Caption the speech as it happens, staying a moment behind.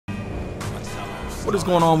What is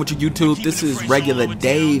going on with your YouTube? This is Regular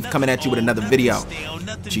Dave coming at you with another video.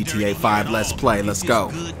 GTA 5 Let's Play. Let's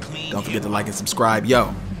go. Don't forget to like and subscribe.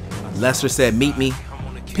 Yo, Lester said meet me.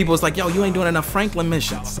 People was like, yo, you ain't doing enough Franklin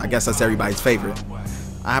missions. I guess that's everybody's favorite.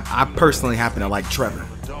 I personally happen to like Trevor.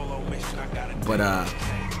 But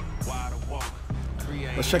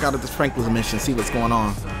let's check out this Franklin mission, see what's going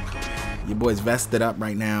on. Your boy's vested up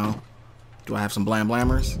right now. Do I have some blam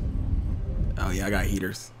blammers? Oh yeah, I got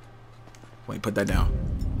heaters. Wait, put that down.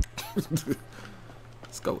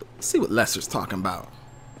 Let's go see what Lester's talking about.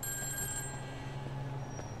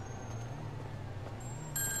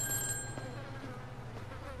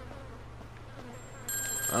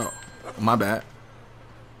 Oh, my bad.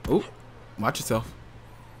 Ooh, watch yourself.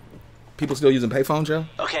 People still using payphones, Joe?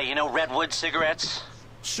 Okay, you know Redwood cigarettes?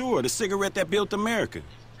 Sure, the cigarette that built America.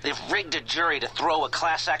 They've rigged a jury to throw a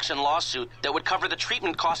class action lawsuit that would cover the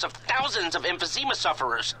treatment costs of thousands of emphysema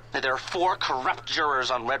sufferers. There are 4 corrupt jurors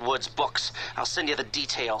on Redwood's books. I'll send you the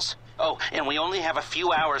details. Oh, and we only have a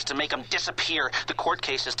few hours to make them disappear. The court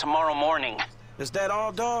case is tomorrow morning. Is that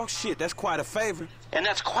all, dog? Shit, that's quite a favor. And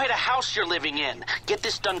that's quite a house you're living in. Get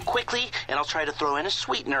this done quickly, and I'll try to throw in a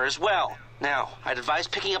sweetener as well. Now, I'd advise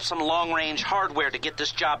picking up some long-range hardware to get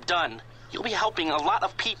this job done. You'll be helping a lot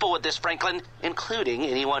of people with this, Franklin, including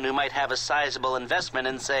anyone who might have a sizable investment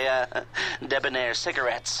in, say, Debonair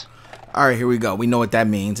cigarettes. All right, here we go. We know what that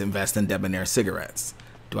means, invest in Debonair cigarettes.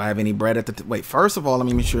 Do I have any bread at the... Wait, first of all, let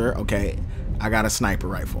me make sure. Okay, I got a sniper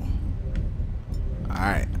rifle. All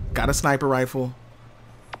right, got a sniper rifle.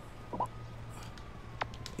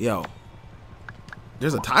 Yo,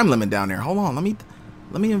 there's a time limit down there. Hold on, let me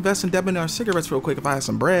invest in Debonair cigarettes real quick if I have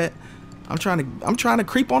some bread. I'm trying to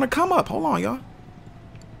creep on a come up. Hold on, y'all.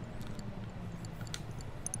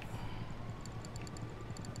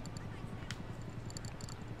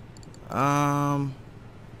 I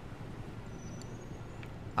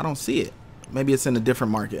don't see it. Maybe it's in a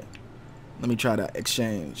different market. Let me try to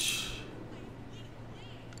exchange.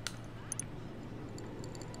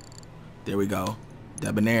 There we go.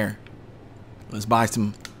 Debonair. Let's buy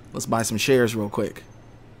some shares real quick.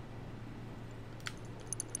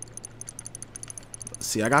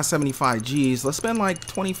 See, I got 75 G's. Let's spend like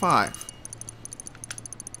 25.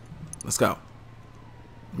 Let's go.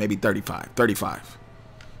 Maybe 35. 35.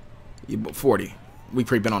 40. We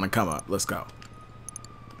creeping on a come up. Let's go.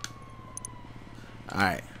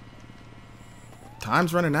 Alright.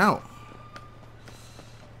 Time's running out.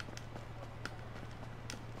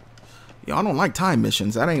 Yo, I don't like time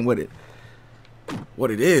missions. That ain't what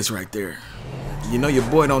it is right there. You know your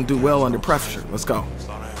boy don't do well under pressure. Let's go.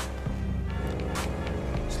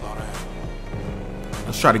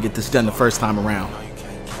 Let's try to get this done the first time around.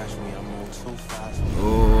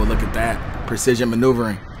 Oh, look at that. Precision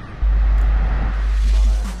maneuvering.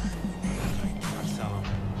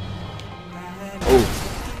 Oh.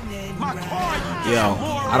 Yo,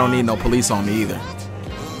 I don't need no police on me either.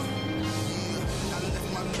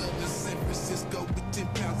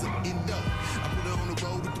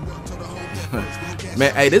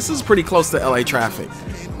 Man, hey, this is pretty close to LA traffic.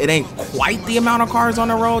 It ain't quite the amount of cars on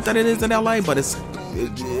the road that it is in LA, but it's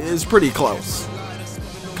pretty close.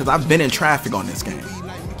 Cause I've been in traffic on this game.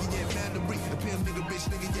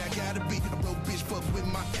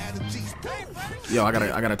 Yo, I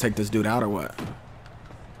gotta take this dude out or what?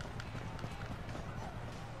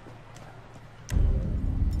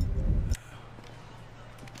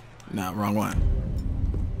 Nah, wrong one.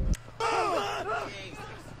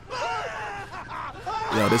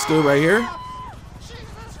 Yo, this dude right here.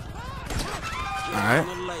 All right.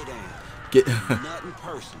 Get.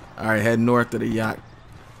 All right, head north of the yacht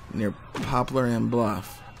near Poplar and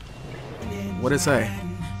Bluff. What it say?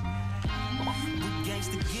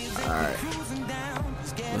 All right.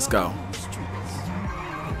 Let's go.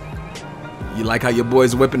 You like how your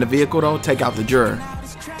boy's whipping the vehicle though? Take out the juror.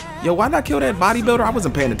 Yo, why not kill that bodybuilder? I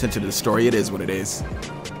wasn't paying attention to the story. It is what it is.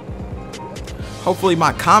 Hopefully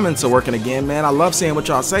my comments are working again, man. I love seeing what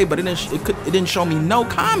y'all say, but it didn't show me no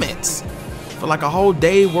comments for like a whole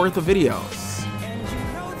day worth of videos.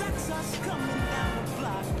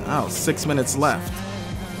 Oh, 6 minutes left.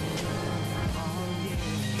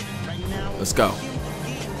 Let's go.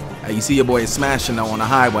 Hey, you see your boy is smashing though on the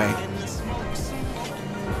highway.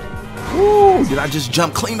 Woo! Did I just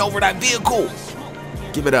jump clean over that vehicle?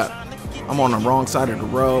 Give it up. I'm on the wrong side of the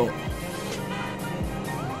road.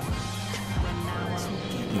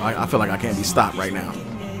 You know, I feel like I can't be stopped right now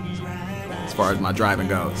as far as my driving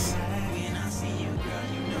goes.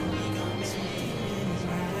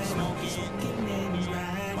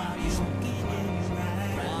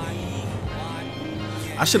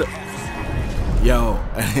 I should have. Yo.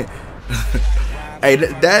 Hey,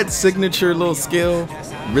 that signature little skill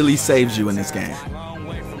really saves you in this game.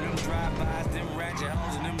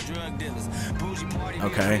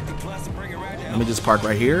 Okay. Let me just park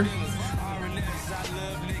right here.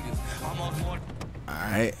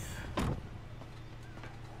 Alright.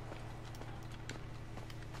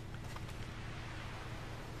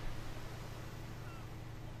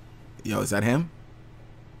 Yo, is that him?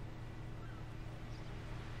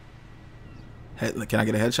 Can I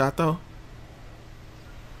get a headshot though?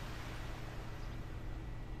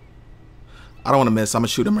 I don't want to miss. I'm gonna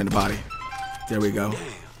shoot him in the body. There we go.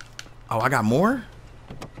 Oh, I got more?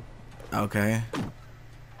 Okay.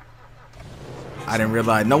 I didn't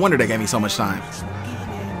realize. No wonder they gave me so much time.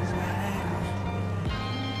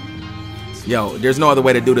 Yo, there's no other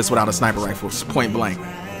way to do this without a sniper rifle. It's point blank.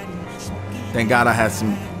 Thank God I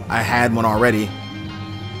had one already.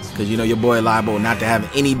 Because you know your boy liable not to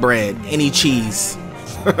have any bread, any cheese.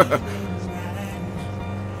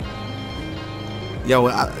 Yo,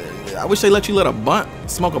 I wish they let you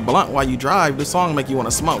smoke a blunt while you drive. This song make you want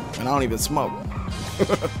to smoke, and I don't even smoke.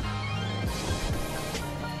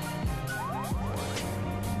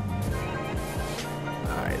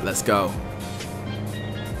 Alright, let's go.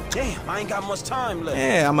 Damn, I ain't got much time left.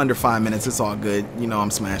 Yeah, I'm under 5 minutes. It's all good. You know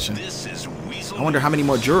I'm smashing. I wonder how many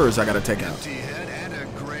more jurors I gotta take out.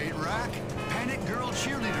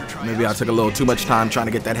 Maybe I took a little too much time trying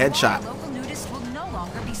to get that headshot.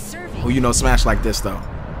 Who you know smash like this though?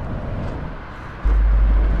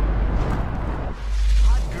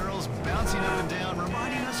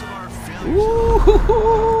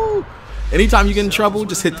 Ooh. Anytime you get in trouble,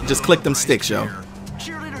 just click them sticks, yo.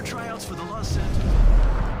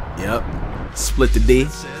 Yep. Split the D.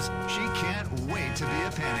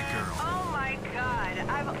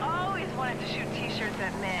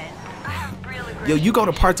 Yo, you go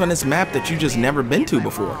to parts on this map that you just never been to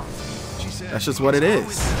before. That's just what it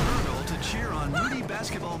is.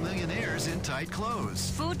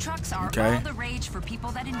 Food trucks are all the rage for people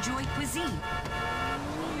that enjoy cuisine.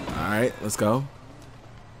 All right, let's go.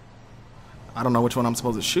 I don't know which one I'm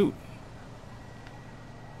supposed to shoot.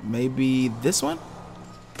 Maybe this one?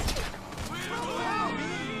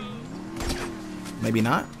 Maybe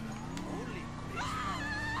not.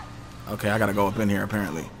 Okay, I gotta go up in here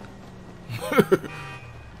apparently.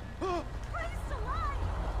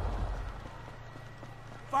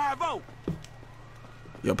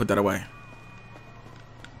 Yo, put that away.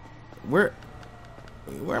 Where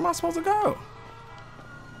am I supposed to go?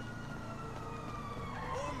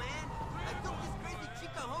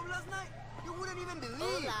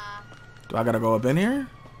 Do I gotta go up in here?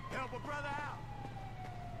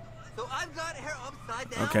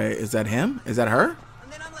 Okay, is that him? Is that her?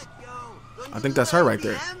 I think that's her right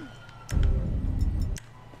there.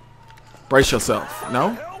 Brace yourself.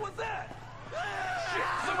 No?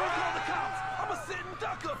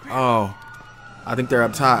 Oh, I think they're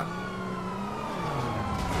up top.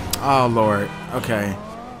 Oh, Lord. Okay.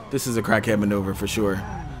 This is a crackhead maneuver for sure.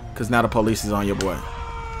 Because now the police is on your boy.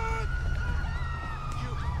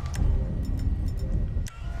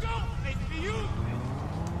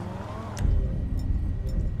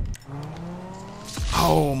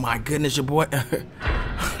 Oh, my goodness, your boy.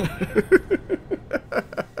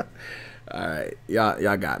 All right.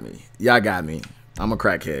 Y'all got me. Y'all got me. I'm a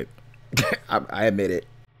crackhead. I admit it.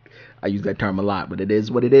 I use that term a lot, but it is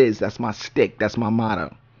what it is. That's my stick. That's my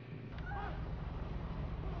motto.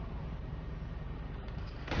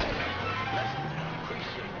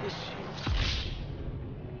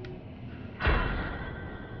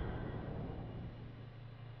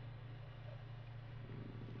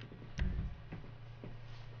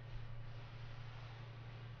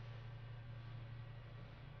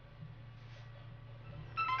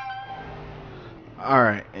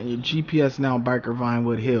 Alright, and your GPS now Biker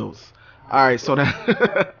Vinewood Hills. Alright, so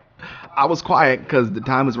that I was quiet because the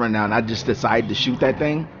time was running out and I just decided to shoot that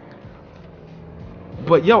thing.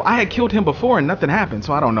 But yo, I had killed him before and nothing happened,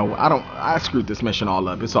 so I don't know. I screwed this mission all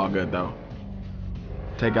up. It's all good though.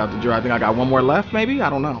 Take out the drawer. I think I got one more left, maybe? I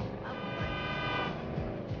don't know.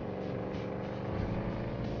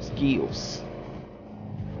 Skills.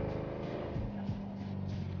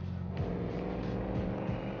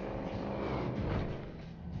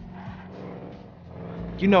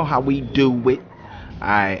 You know how we do it.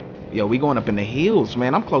 Alright. Yo, we going up in the hills,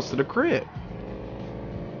 man. I'm close to the crib.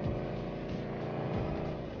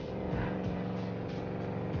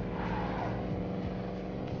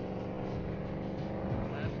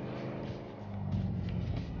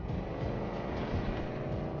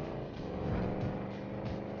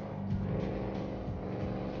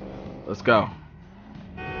 Let's go.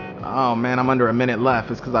 Oh man, I'm under a minute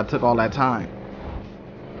left. It's because I took all that time.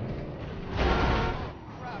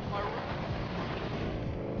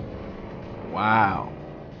 wow.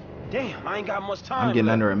 Damn, I ain't got much time I'm getting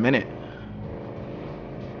left. under a minute.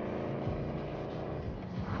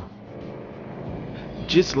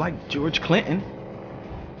 Just like George Clinton.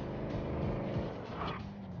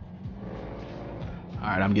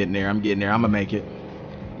 Alright, I'm getting there. I'm gonna make it.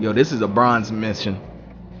 Yo, this is a bronze mission.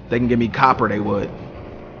 If they can give me copper, they would.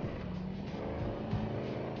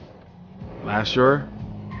 Last sure.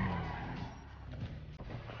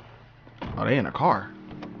 Oh, they in a car.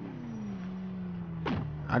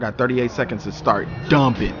 I got 38 seconds to start.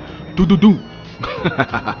 Dump it. Do.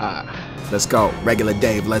 Let's go. Regular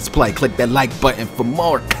Dave, let's play. Click that like button for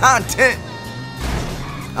more content.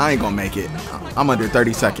 I ain't gonna make it. I'm under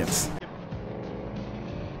 30 seconds.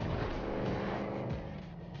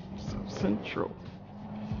 Central.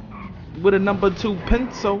 With a number 2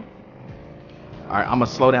 pencil. Alright, I'm gonna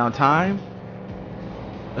slow down time.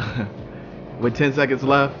 With 10 seconds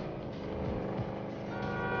left.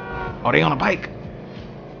 Oh, they on a bike.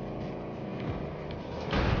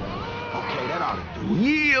 Okay, that ought to do it.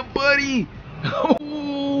 Yeah, buddy.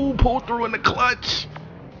 Oh, pull through in the clutch.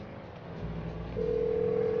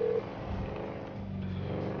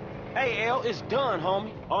 Hey, L, it's done,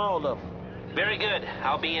 homie. All of them. Very good.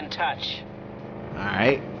 I'll be in touch.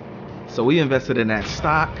 Alright. So we invested in that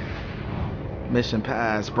stock. Mission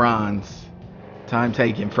pass, bronze. Time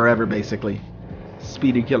taken, forever basically.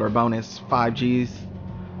 Speedy killer bonus, 5 Gs.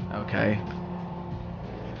 Okay.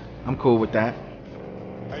 I'm cool with that.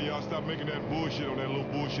 Hey, y'all, stop making that bullshit on that little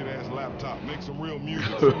bullshit ass laptop. Make some real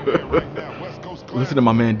music. Sing that right now. West Coast classic. Listen to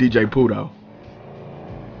my man DJ Pudo.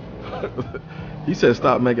 He said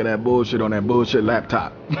stop making that bullshit on that bullshit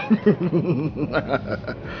laptop.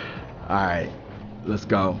 Alright, let's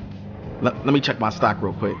go. Let me check my stock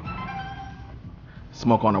real quick.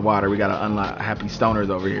 Smoke on the water. We gotta unlock happy stoners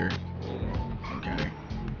over here. Okay.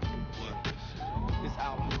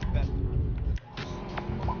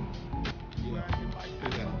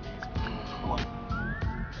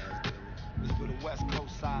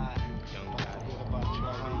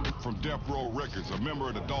 From Death Row Records, a member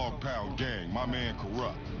of the Dog Pound gang, my man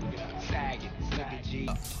Corrupt.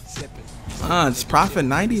 It's Profit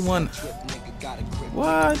 91.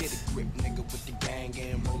 What?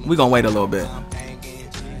 We gonna wait a little bit.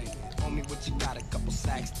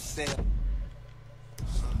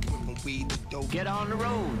 Get on the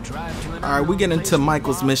road, drive to an Alright, we get into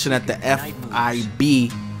Michael's mission at the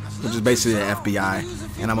FIB, which is basically the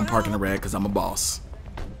FBI, and I'm gonna park in the red because I'm a boss.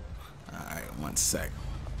 Alright, one sec.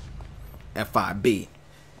 FIB.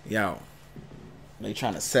 Yo, they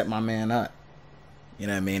trying to set my man up. You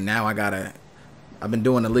know what I mean? Now I've been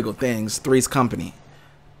doing illegal things, Three's company.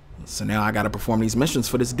 So now I gotta perform these missions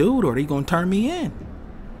for this dude, or he gonna turn me in.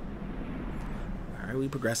 Alright, we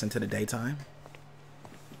progress into the daytime.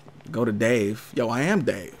 Go to Dave. Yo, I am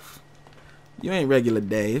Dave. You ain't regular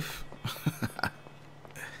Dave.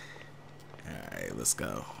 Alright, let's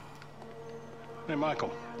go. Hey,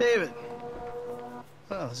 Michael. David.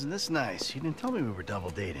 Well, isn't this nice? You didn't tell me we were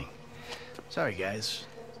double dating. Sorry, guys.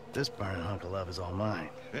 This burning hunk of love is all mine.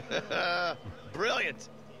 Brilliant!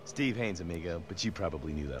 Steve Haynes, amigo, but you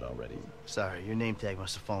probably knew that already. Sorry, your name tag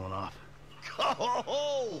must have fallen off.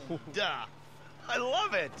 Oh, duh! I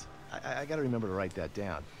love it! I gotta remember to write that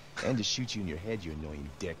down. And to shoot you in your head, you annoying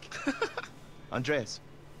dick. Andreas,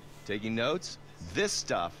 taking notes? This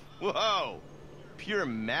stuff, whoa! Pure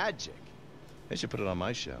magic. They should put it on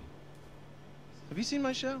my show. Have you seen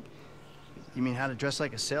my show? You mean how to dress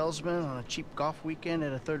like a salesman on a cheap golf weekend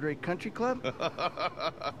at a third-rate country club?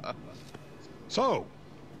 So,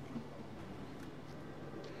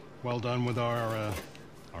 well done with our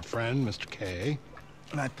friend, Mr. K.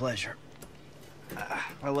 My pleasure.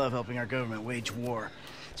 I love helping our government wage war,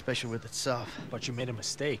 especially with itself. But you made a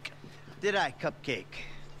mistake. Did I, Cupcake?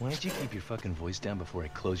 Why don't you keep your fucking voice down before I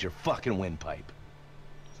close your fucking windpipe?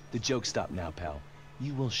 The joke stopped now, pal.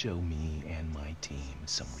 You will show me and my team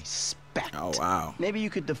some respect. Oh, wow. Maybe you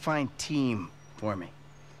could define team for me.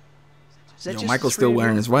 Is that Yo, just Michael's the three still of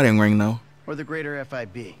wearing you? his wedding ring, though. Or the greater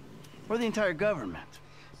FIB? Or the entire government?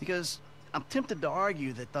 Because I'm tempted to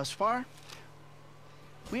argue that thus far,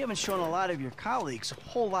 we haven't shown a lot of your colleagues a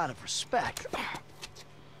whole lot of respect.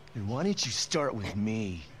 And why don't you start with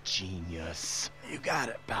me, genius? You got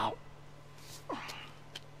it, pal.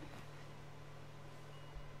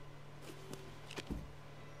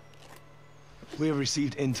 We have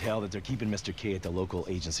received intel that they're keeping Mr. K at the local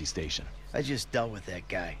agency station. I just dealt with that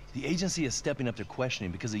guy. The agency is stepping up their questioning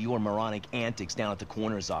because of your moronic antics down at the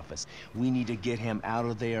coroner's office. We need to get him out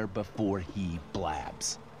of there before he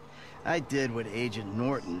blabs. I did what Agent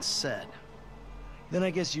Norton said. Then I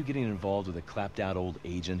guess you getting involved with a clapped-out old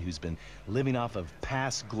agent who's been living off of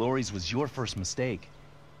past glories was your first mistake.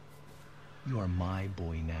 You are my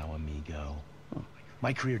boy now, amigo.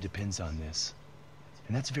 My career depends on this,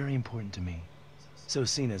 and that's very important to me. So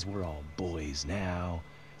seeing as we're all boys now,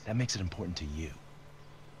 that makes it important to you.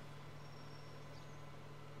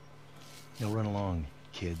 Now run along,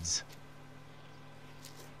 kids.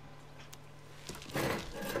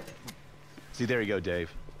 See, there you go,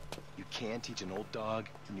 Dave. You can teach an old dog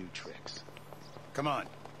new tricks. Come on.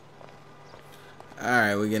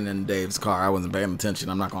 Alright, we're getting in Dave's car. I wasn't paying attention.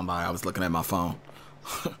 I'm not gonna lie. I was looking at my phone.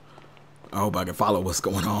 I hope I can follow what's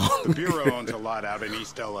going on. The Bureau owns a lot out in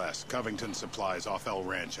East LS. Covington Supplies off El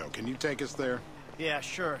Rancho. Can you take us there? Yeah,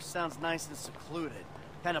 sure. Sounds nice and secluded.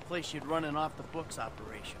 Kind of place you'd run an off-the-books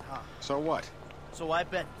operation, huh? So what? So I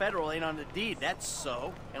bet federal ain't on the deed, that's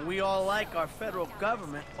so. And we all like our federal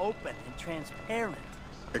government open and transparent.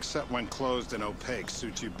 Except when closed and opaque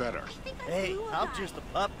suits you better. Hey, I'm just a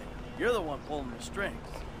puppet. You're the one pulling the strings.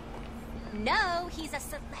 No, he's a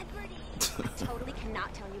celebrity. I totally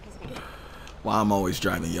cannot tell you his name. Why I'm always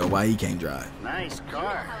driving, yo? Why he can't drive? Nice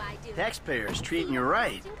car. Taxpayers treating you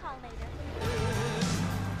right.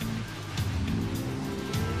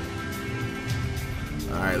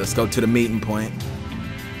 Alright, let's go to the meeting point.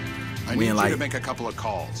 I need you to make a couple of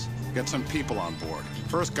calls. Get some people on board.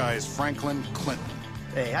 First guy is Franklin Clinton.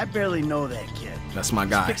 Hey, I barely know that kid. That's my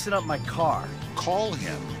guy. He's fixing up my car. Call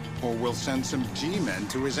him, or we'll send some G-men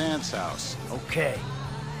to his aunt's house. Okay.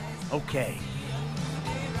 Okay.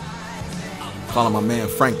 Calling my man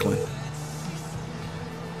Franklin.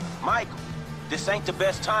 Michael, this ain't the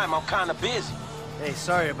best time. I'm kind of busy. Hey,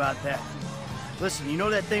 sorry about that. Listen, you know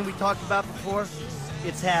that thing we talked about before?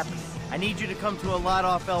 It's happening. I need you to come to a lot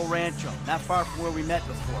off El Rancho, not far from where we met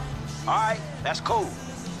before. All right, that's cool.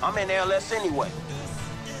 I'm in LS anyway.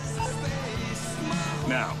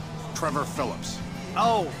 Now, Trevor Phillips.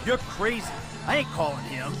 Oh, you're crazy. I ain't calling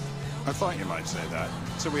him. I thought you might say that,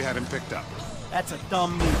 so we had him picked up. That's a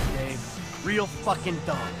dumb move, Dave. Real fucking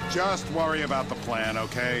dumb. Just worry about the plan,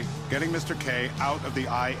 okay? Getting Mr. K out of the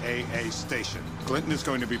IAA station. Clinton is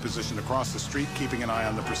going to be positioned across the street, keeping an eye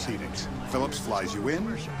on the proceedings. Phillips flies you in,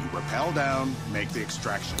 you rappel down, make the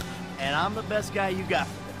extraction. And I'm the best guy you got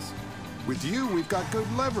for this. With you, we've got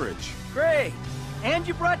good leverage. Great. And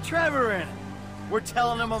you brought Trevor in. We're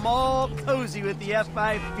telling him I'm all cozy with the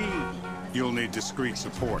F5B. You'll need discreet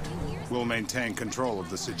support. We'll maintain control of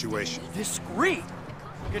the situation. Discreet?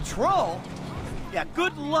 Control? Yeah,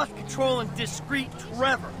 good luck controlling discreet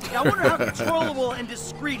Trevor. Now, I wonder how controllable and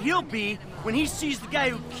discreet he'll be when he sees the guy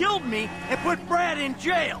who killed me and put Brad in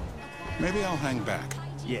jail. Maybe I'll hang back.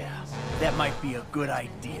 Yeah, that might be a good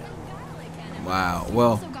idea. Wow,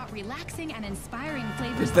 well, relaxing and inspiring the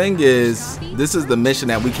flavors. thing is, this is the mission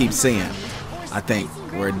that we keep seeing, I think,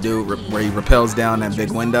 where a dude, where he rappels down that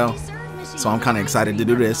big window. So I'm kind of excited to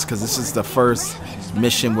do this, because this is the first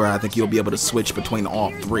mission where I think you'll be able to switch between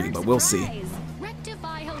all three, but we'll see.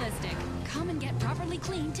 Rectify Holistic. Come and get properly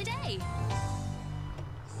cleaned today.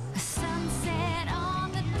 Sunset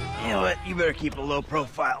on the day. You know what? You better keep a low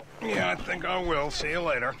profile. Yeah, I think I will. See you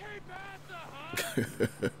later.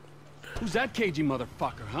 Who's that cagey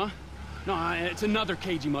motherfucker, huh? No, it's another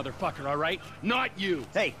cagey motherfucker, all right? Not you.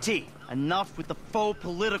 Hey, T, enough with the faux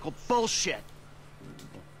political bullshit.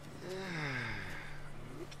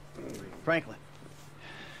 Franklin,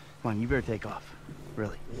 come on, you better take off.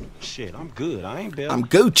 Really. Shit, I'm good. I ain't Bill. I'm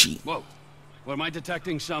Gucci. Whoa. What, am I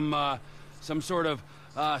detecting some sort of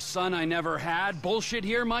son I never had bullshit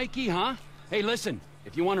here, Mikey, huh? Hey, listen,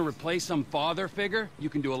 if you want to replace some father figure, you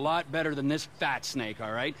can do a lot better than this fat snake,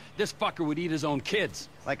 all right? This fucker would eat his own kids.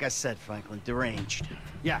 Like I said, Franklin, deranged.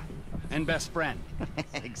 Yeah, and best friend.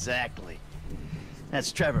 Exactly.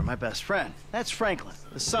 That's Trevor, my best friend. That's Franklin,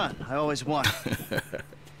 the son I always wanted.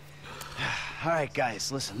 All right,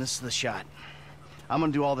 guys, listen, this is the shot. I'm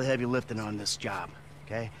gonna do all the heavy lifting on this job,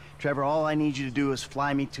 okay? Trevor, all I need you to do is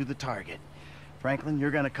fly me to the target. Franklin,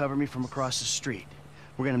 you're gonna cover me from across the street.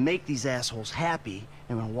 We're gonna make these assholes happy,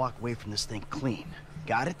 and we're gonna walk away from this thing clean.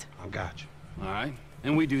 Got it? I got you. All right?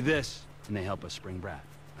 And we do this, and they help us spring Brad,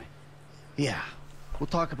 right? Yeah. We'll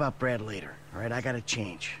talk about Brad later, all right? I gotta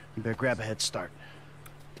change. You better grab a head start.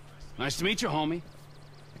 Nice to meet you, homie.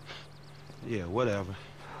 Yeah, whatever.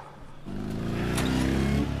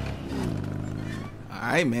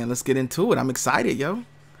 Alright, man, let's get into it. I'm excited, yo.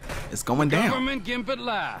 It's going down. Government gimp at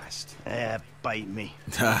last. Bite me.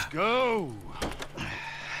 Go!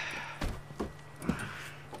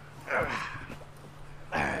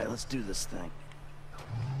 Alright, let's do this thing.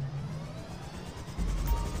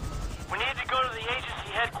 We need to go to the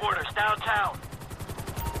agency headquarters downtown.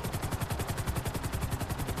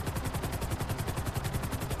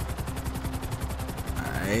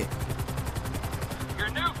 Alright. Your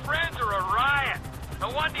new friends are a riot. No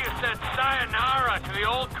wonder you said sayonara to the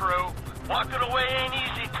old crew. Walking away ain't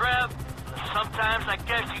easy, Trev. Sometimes I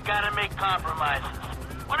guess you gotta make compromises.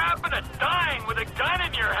 What happened to dying with a gun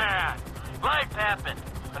in your hand? Life happened.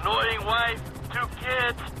 Annoying wife, 2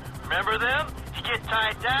 kids. Remember them? You get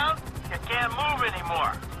tied down, you can't move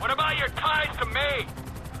anymore. What about your ties to me?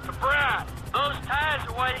 To Brad? Those ties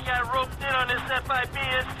are why you got roped in on this FIB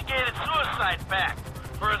instigated suicide pact.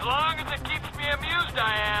 For as long as it keeps me amused,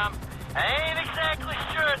 I am. I ain't exactly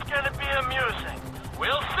sure it's gonna be amusing.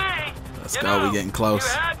 We'll see. Let's go, we getting close.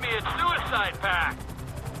 You had me at suicide pact.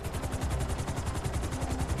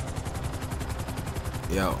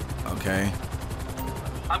 Yo, okay.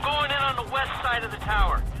 I'm going in on the west side of the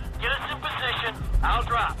tower. Get us in position, I'll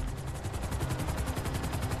drop.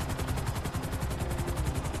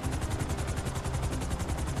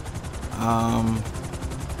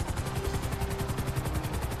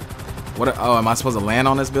 What? Oh, am I supposed to land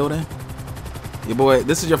on this building? Yeah, boy,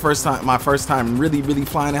 this is your first time. My first time really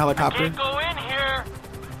flying a helicopter. I can't go in here.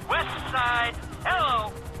 West side.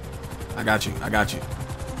 Hello. I got you. I got you.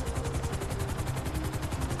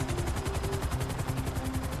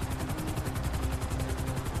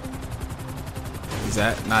 Is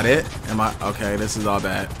that not it? Am I okay? This is all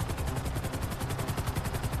bad.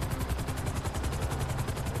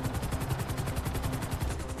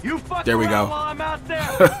 You fuck there we around go. while I'm out there.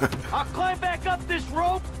 I'll climb back up this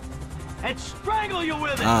rope and strangle you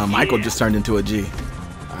with it. Michael just turned into a G.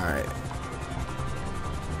 All right.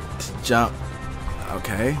 Let's jump.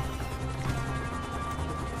 Okay.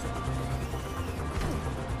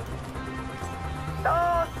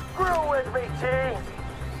 Don't screw with me, G.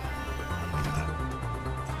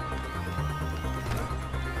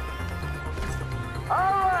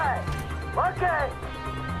 All right. Okay.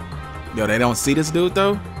 Yo, they don't see this dude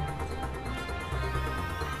though.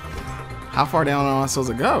 How far down am I supposed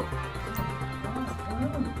to go?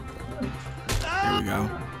 There we go.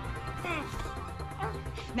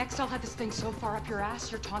 Next, I'll have this thing so far up your ass,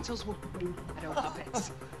 your tonsils will... I don't love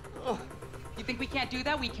it. You think we can't do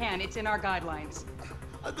that? We can. It's in our guidelines.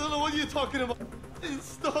 I don't know what you're talking about.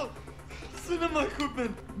 Install cinema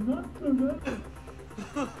equipment.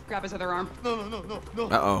 Grab his other arm. No.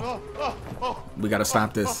 Uh-oh. We gotta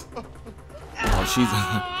stop this. Oh, she's...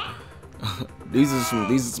 these are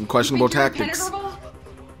some questionable tactics.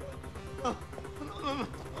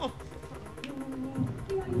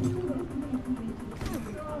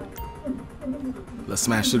 Let's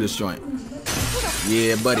smash through this joint.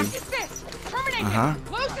 Yeah, buddy. Uh-huh.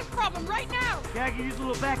 Close this problem right now. Yeah, I can use a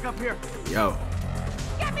little backup here. Yo.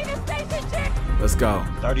 Get me the station chick. Let's go.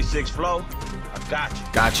 36 flow. I got you.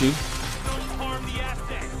 Got you.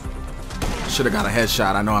 Should have got a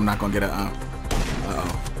headshot. I know I'm not gonna get a uh-oh.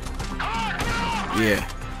 Yeah.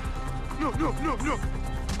 No.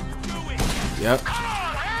 Yep.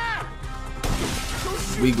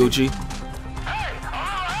 We Gucci.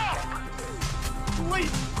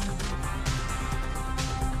 Wait.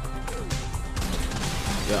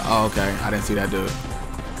 Yeah, oh, okay. I didn't see that dude.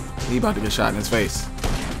 He about to get shot in his face.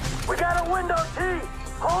 We got a window, T.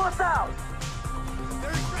 Pull us out.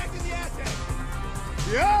 They're extracting the asset.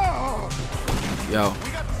 Yo.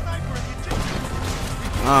 We got the sniper in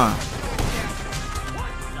the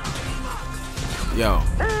Yo.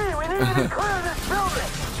 T, we need to clear this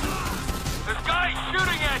building. This guy's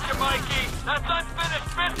shooting at you, Mikey. That's unfinished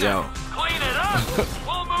business. Yo. Clean it up.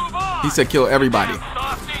 We'll move on. He said kill everybody.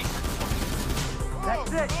 Softy.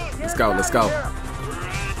 Let's go, let's go.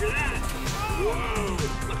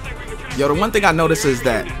 Yo, the one thing I noticed is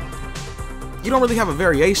that you don't really have a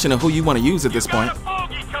variation of who you want to use at this point.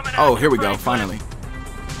 Oh, here we go, finally.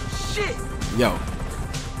 Shit. Yo.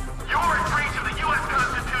 You're in breach of the U.S.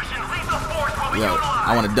 Constitution. Lethal force will be Yo, utilized.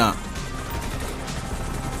 I want to dump.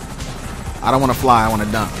 I don't want to fly, I want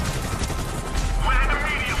to dump. Land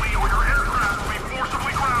immediately or your aircraft will be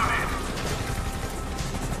forcibly grounded.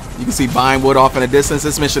 You can see Vinewood off in the distance.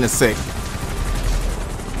 This mission is sick.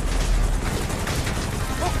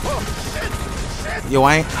 Yo,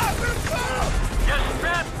 I ain't. Just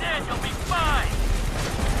strap in, you'll be fine.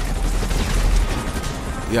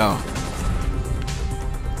 Yo.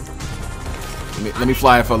 Let me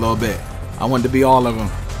fly it for a little bit. I want to be all of them.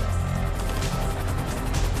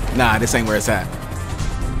 Nah, this ain't where it's at.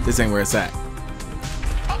 This ain't where it's at.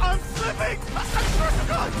 I'm slipping. I swear to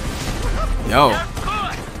God. Yo. You're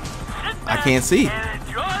good. Sit I back can't see. and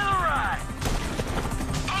enjoy the ride.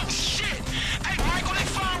 Oh shit! Hey Michael, they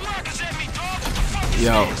found workers at me, dog. What the fuck is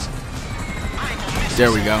Yo. this?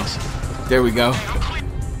 There we go. There we go.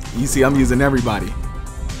 You see, I'm using everybody.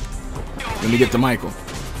 Let me get to Michael.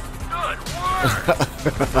 Good work.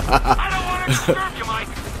 I don't want to disturb you, Mike,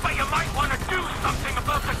 but you might want to do something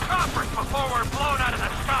about the choppers before we're blown out of the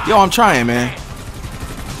sky. Yo, I'm trying, man.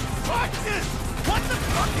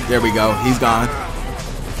 There we go. He's gone.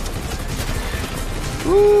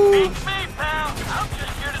 Woo. Beats me, pal. I'm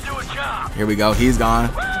just here to do a job. Here we go. He's gone.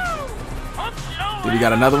 Did we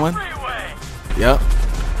got another one? Yep.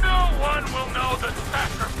 No one will know the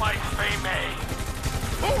sacrifice they made.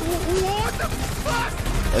 What the fuck?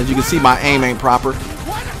 As you can see, my aim ain't proper.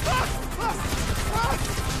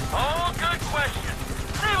 Oh, good question.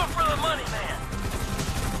 Save it for the money, man.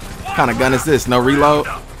 What kind of gun is this? No reload?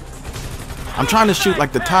 I'm trying to shoot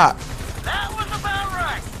like the top. That was about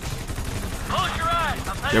right. Close your eyes.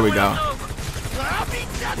 I'll tell There you we when go. it's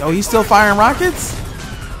over. Yo, he's still firing rockets?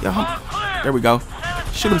 Yo, there we go.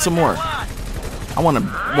 Shoot him some more. I want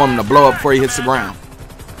him to blow up before he hits the ground.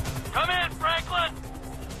 Come in, Franklin.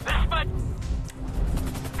 This might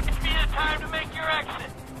be the time to make your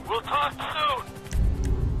exit. We'll talk soon.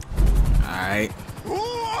 Alright, Who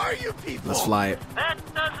are you people? let's fly it. That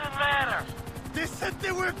doesn't matter. They said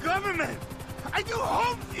they were government. I do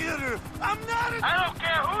home theater. I'm not a... I don't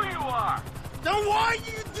care who you are. Then why are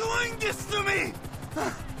you doing this to me?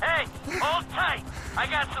 Hey, hold tight. I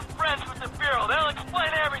got some friends with the Bureau. They'll explain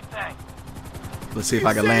everything. Let's see if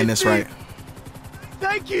I can land this right.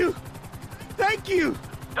 Thank you. Thank you.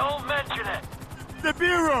 Don't mention it. The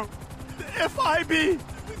Bureau. The FIB.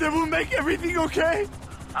 They will make everything okay.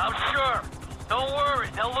 I'm sure. Don't worry.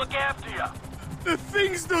 They'll look after you. The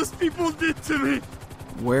things those people did to me.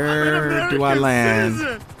 Where do I land?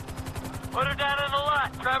 Citizen. Put her down in the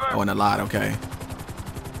lot, Trevor. Oh, in the lot, okay.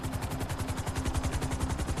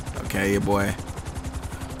 Okay, your boy.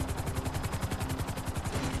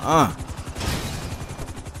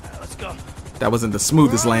 Let's go. That wasn't the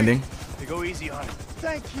smoothest landing. Hey, go easy on him.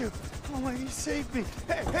 Thank you. Oh my, he saved me.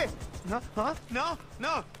 Hey, hey. No, huh? No.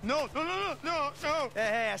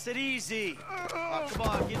 Hey, I said easy. Oh, come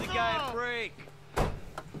on, give the guy a break.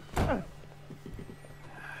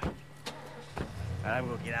 I'm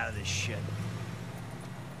gonna get out of this shit.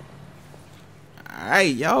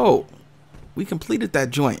 Alright, yo. We completed that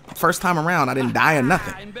joint. First time around, I didn't die or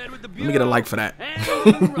nothing. Let me get a like for that.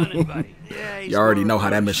 You already know how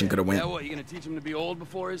that mission could have went. Yeah, what, you gonna teach him to be old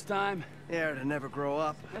before his time? Yeah, to never grow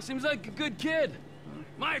up. That seems like a good kid.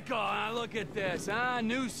 Michael, look at this, huh?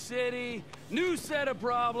 New city, new set of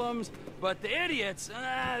problems, but the idiots,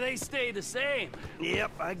 they stay the same.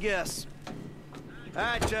 Yep, I guess. All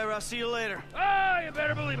right, Trevor, I'll see you later. Oh, you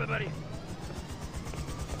better believe it, buddy.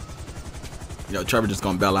 Yo, Trevor just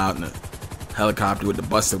gonna bail out in a helicopter with the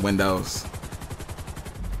busted windows.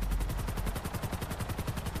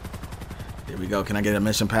 Here we go. Can I get a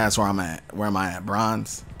mission pass where I'm at? Where am I at?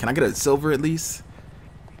 Bronze? Can I get a silver at least?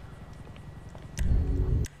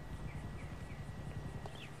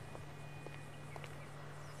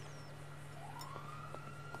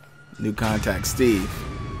 New contact, Steve.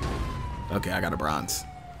 Okay, I got a bronze.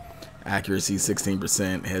 Accuracy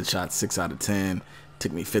 16%, headshot 6 out of 10.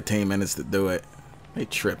 Took me 15 minutes to do it. They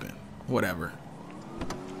tripping. Whatever.